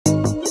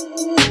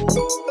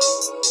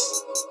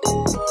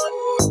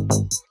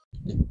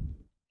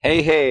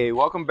Hey,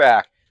 welcome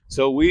back.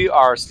 So we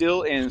are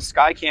still in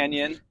Skye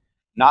Canyon,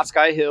 not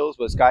Skye Hills,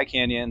 but Skye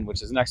Canyon,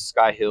 which is next to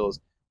Skye Hills.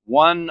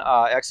 One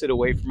exit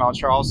away from Mount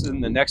Charleston.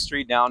 The next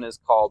street down is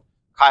called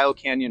Skye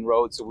Canyon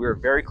Road. So we're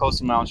very close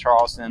to Mount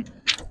Charleston.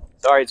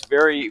 Sorry, it's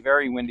very,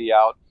 very windy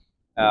out.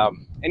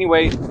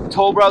 Anyway,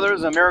 Toll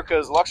Brothers,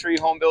 America's luxury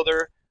home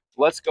builder.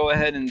 Let's go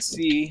ahead and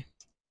see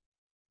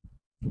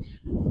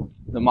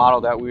the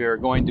model that we are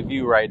going to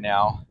view right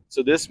now.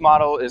 So this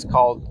model is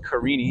called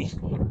Carini,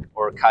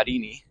 or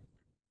Carini,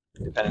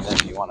 depending on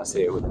if you want to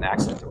say it with an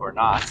accent or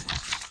not.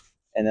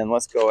 And then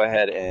let's go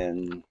ahead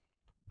and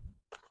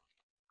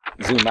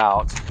zoom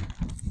out.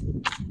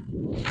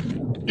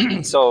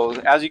 So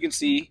as you can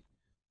see,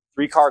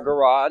 3-car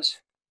garage.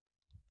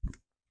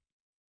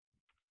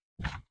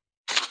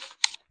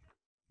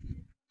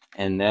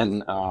 And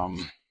then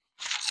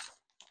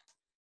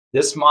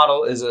this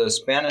model is a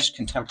Spanish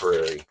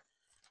contemporary.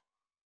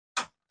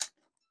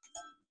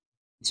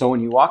 So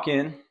when you walk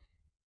in,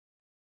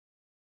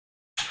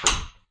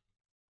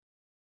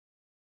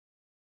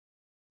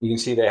 you can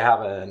see they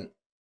have a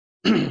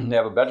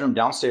bedroom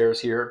downstairs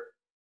here,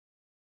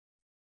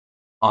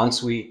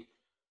 ensuite,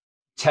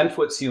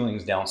 10-foot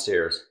ceilings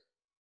downstairs.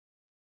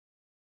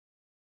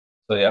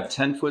 So they have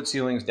 10-foot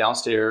ceilings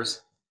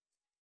downstairs,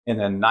 and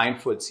then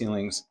 9-foot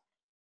ceilings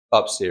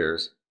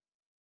upstairs.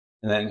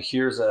 And then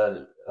here's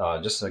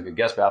just like a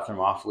guest bathroom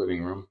off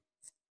living room.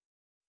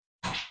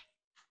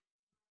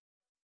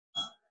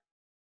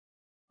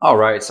 All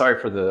right, sorry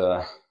for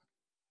the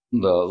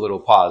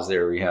little pause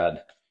there. We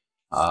had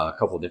a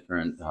couple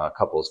different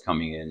couples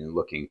coming in and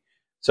looking.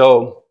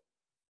 So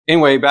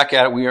anyway, back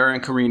at it, we are in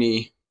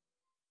Carini,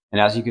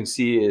 and as you can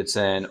see, it's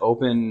an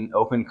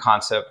open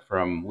concept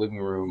from living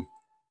room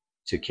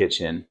to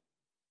kitchen,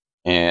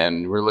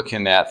 and we're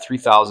looking at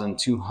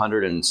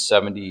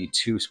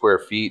 3,272 square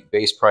feet,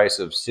 base price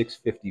of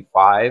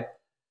 $655.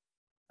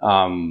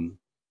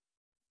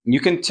 You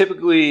can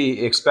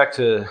typically expect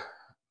to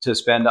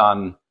spend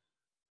on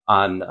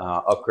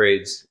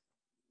upgrades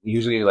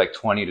usually like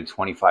 20 to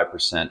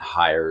 25%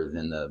 higher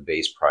than the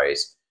base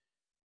price.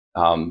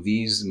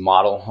 These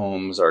model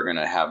homes are going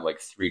to have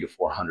like 300,000 to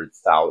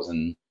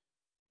 400,000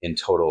 in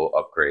total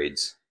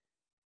upgrades.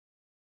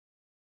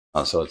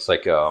 So it's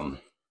like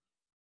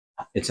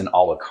it's an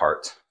a la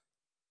carte.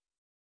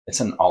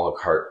 It's an a la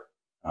carte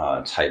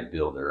type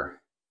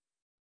builder.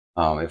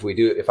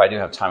 If I do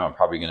have time, I'm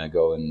probably going to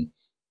go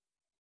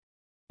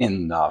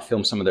and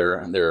film some of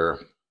their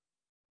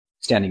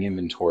standing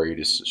inventory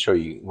to show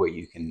you what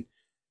you can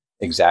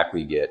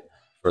exactly get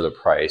for the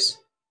price.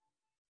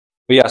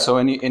 But yeah, so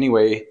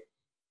anyway,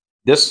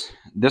 this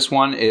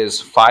one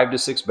is 5 to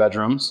 6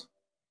 bedrooms,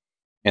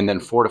 and then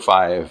 4 to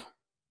 5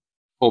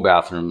 full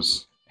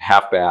bathrooms,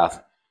 half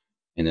bath,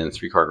 and then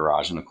 3-car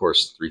garage, and of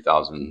course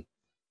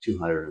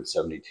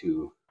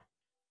 3,272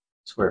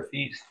 square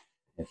feet.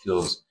 It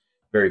feels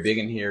very big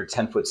in here.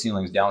 10-foot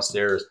ceilings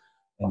downstairs,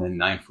 and then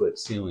 9-foot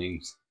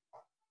ceilings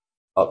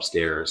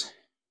upstairs.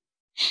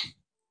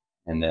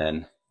 And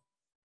then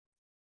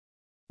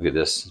look at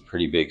this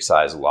pretty big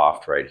size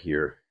loft right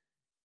here.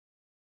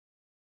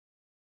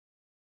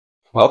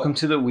 Welcome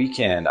to the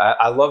weekend.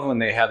 I love when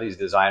they have these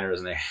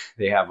designers and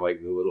they have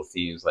like the little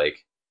themes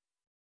like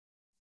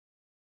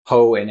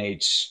Ho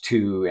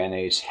NH2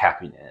 NH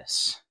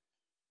happiness.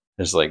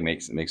 Just like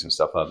make some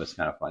stuff up. It's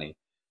kind of funny.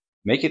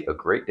 Make it a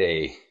great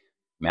day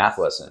math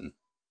lesson.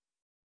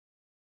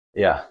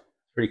 Yeah,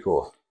 pretty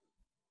cool.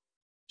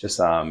 Just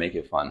make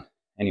it fun.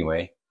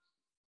 Anyway,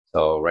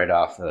 so right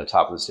off the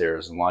top of the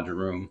stairs, the laundry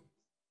room.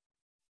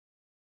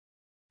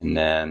 And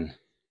then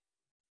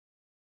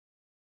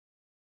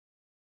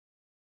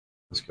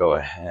let's go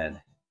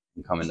ahead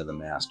and come into the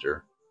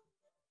master.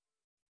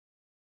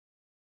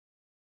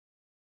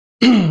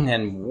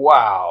 And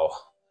wow,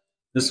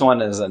 this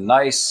one is a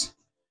nice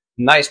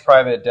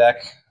private deck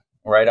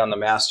right on the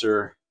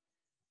master,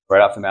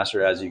 right off the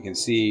master. As you can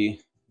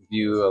see,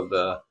 view of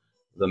the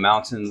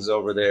mountains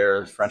over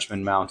there,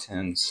 Frenchman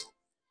Mountains,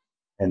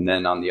 and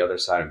then on the other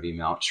side would be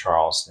Mount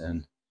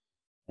Charleston.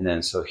 And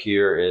then so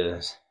here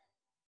is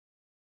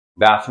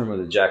bathroom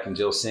with a Jack and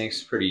Jill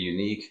sinks, pretty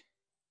unique.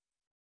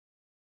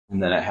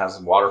 And then it has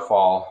a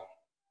waterfall,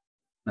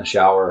 a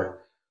shower.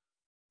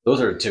 Those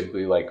are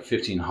typically like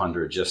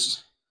 $1,500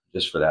 just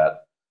for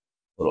that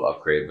little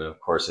upgrade. But of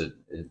course, it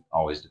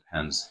always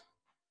depends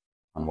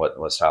on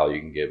what style you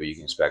can get. But you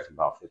can expect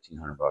about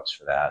 $1,500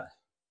 for that.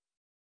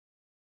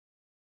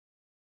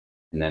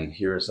 And then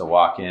here's the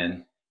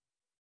walk-in,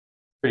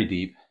 pretty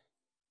deep.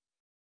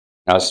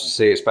 I would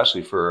say,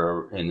 especially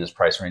for in this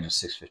price range of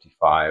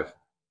 $655.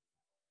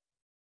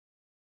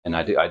 And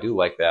I do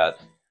like that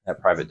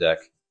private deck.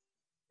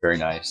 Very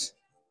nice.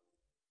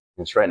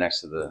 And it's right next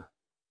to the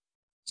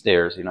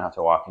stairs. You don't have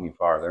to walk any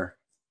farther.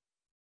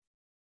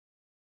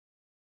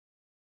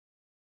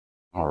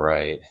 All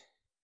right.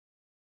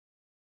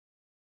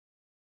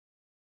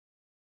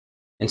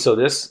 And so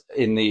this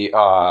in the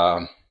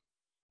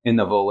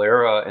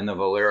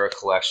Valera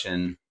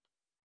collection,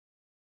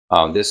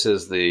 this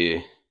is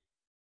the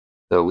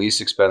The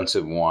least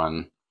expensive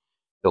one,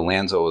 the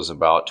Lanzo, is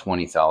about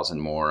 20,000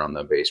 more on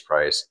the base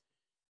price.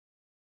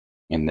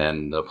 And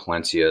then the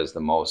Palencia is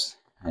the most.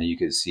 And you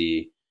can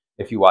see,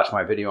 if you watch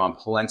my video on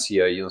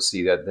Palencia, you'll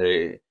see that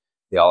they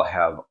all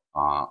have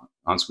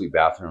ensuite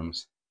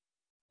bathrooms.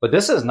 But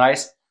this is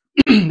nice.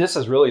 This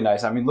is really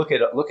nice. I mean, look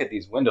at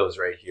these windows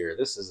right here.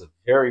 This is a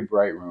very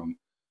bright room.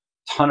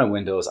 Ton of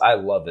windows. I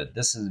love it.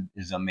 This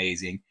is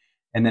amazing.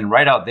 And then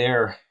right out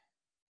there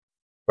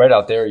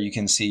you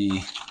can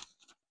see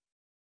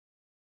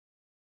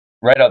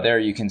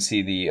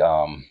the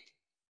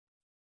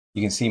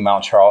you can see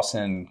Mount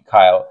Charleston,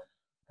 Skye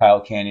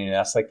Canyon.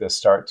 That's like the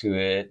start to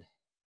it.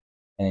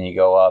 And then you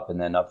go up, and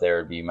then up there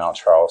would be Mount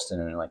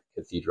Charleston and like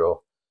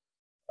Cathedral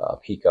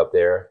Peak up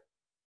there.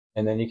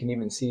 And then you can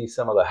even see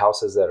some of the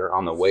houses that are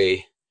on the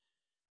way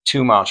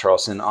to Mount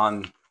Charleston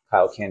on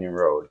Skye Canyon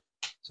Road.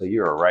 So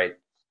you're right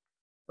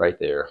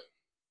there.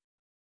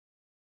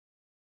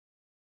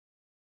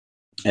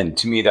 And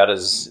to me, that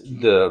is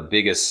the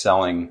biggest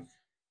selling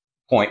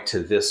point to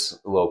this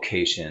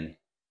location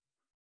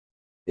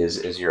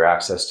is your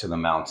access to the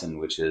mountain,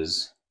 which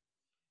is,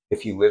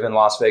 if you live in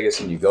Las Vegas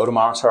and you go to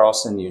Mount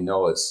Charleston, you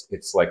know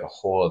it's like a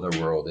whole other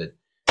world.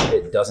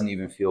 It doesn't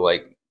even feel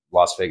like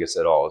Las Vegas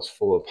at all. It's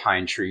full of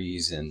pine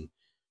trees and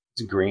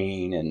it's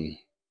green and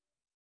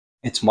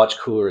it's much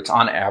cooler. It's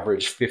on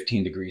average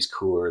 15 degrees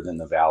cooler than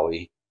the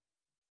valley.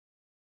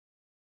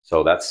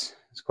 So it's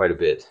quite a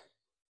bit.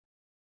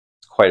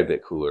 It's quite a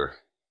bit cooler.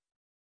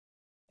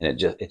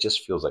 And it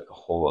just feels like a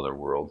whole other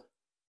world.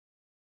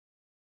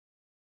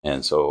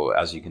 And so,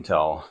 as you can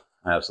tell,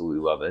 I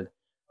absolutely love it.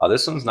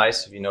 This one's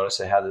nice. If you notice,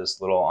 it has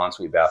this little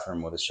ensuite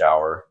bathroom with a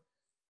shower.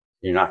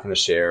 You're not going to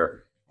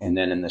share. And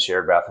then in the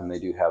shared bathroom, they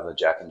do have the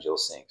Jack and Jill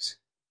sinks.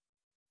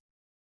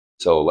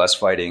 So less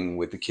fighting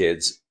with the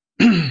kids.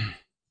 All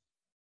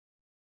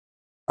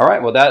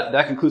right, well,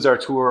 that concludes our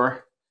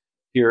tour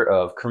here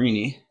of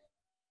Carini.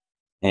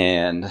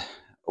 And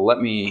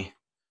let me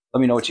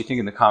know what you think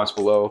in the comments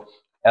below.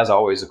 As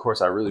always, of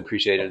course, I really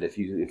appreciate it if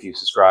you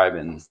subscribe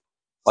and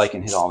like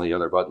and hit all the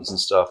other buttons and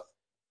stuff.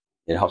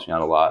 It helps me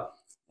out a lot.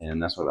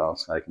 And that's what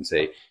else I can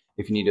say.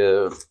 If you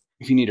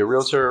need a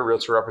realtor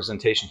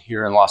representation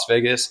here in Las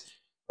Vegas,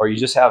 or you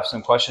just have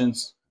some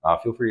questions,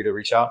 feel free to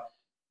reach out.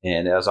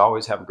 And as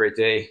always, have a great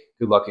day.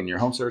 Good luck in your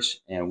home search,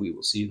 and we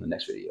will see you in the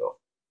next video.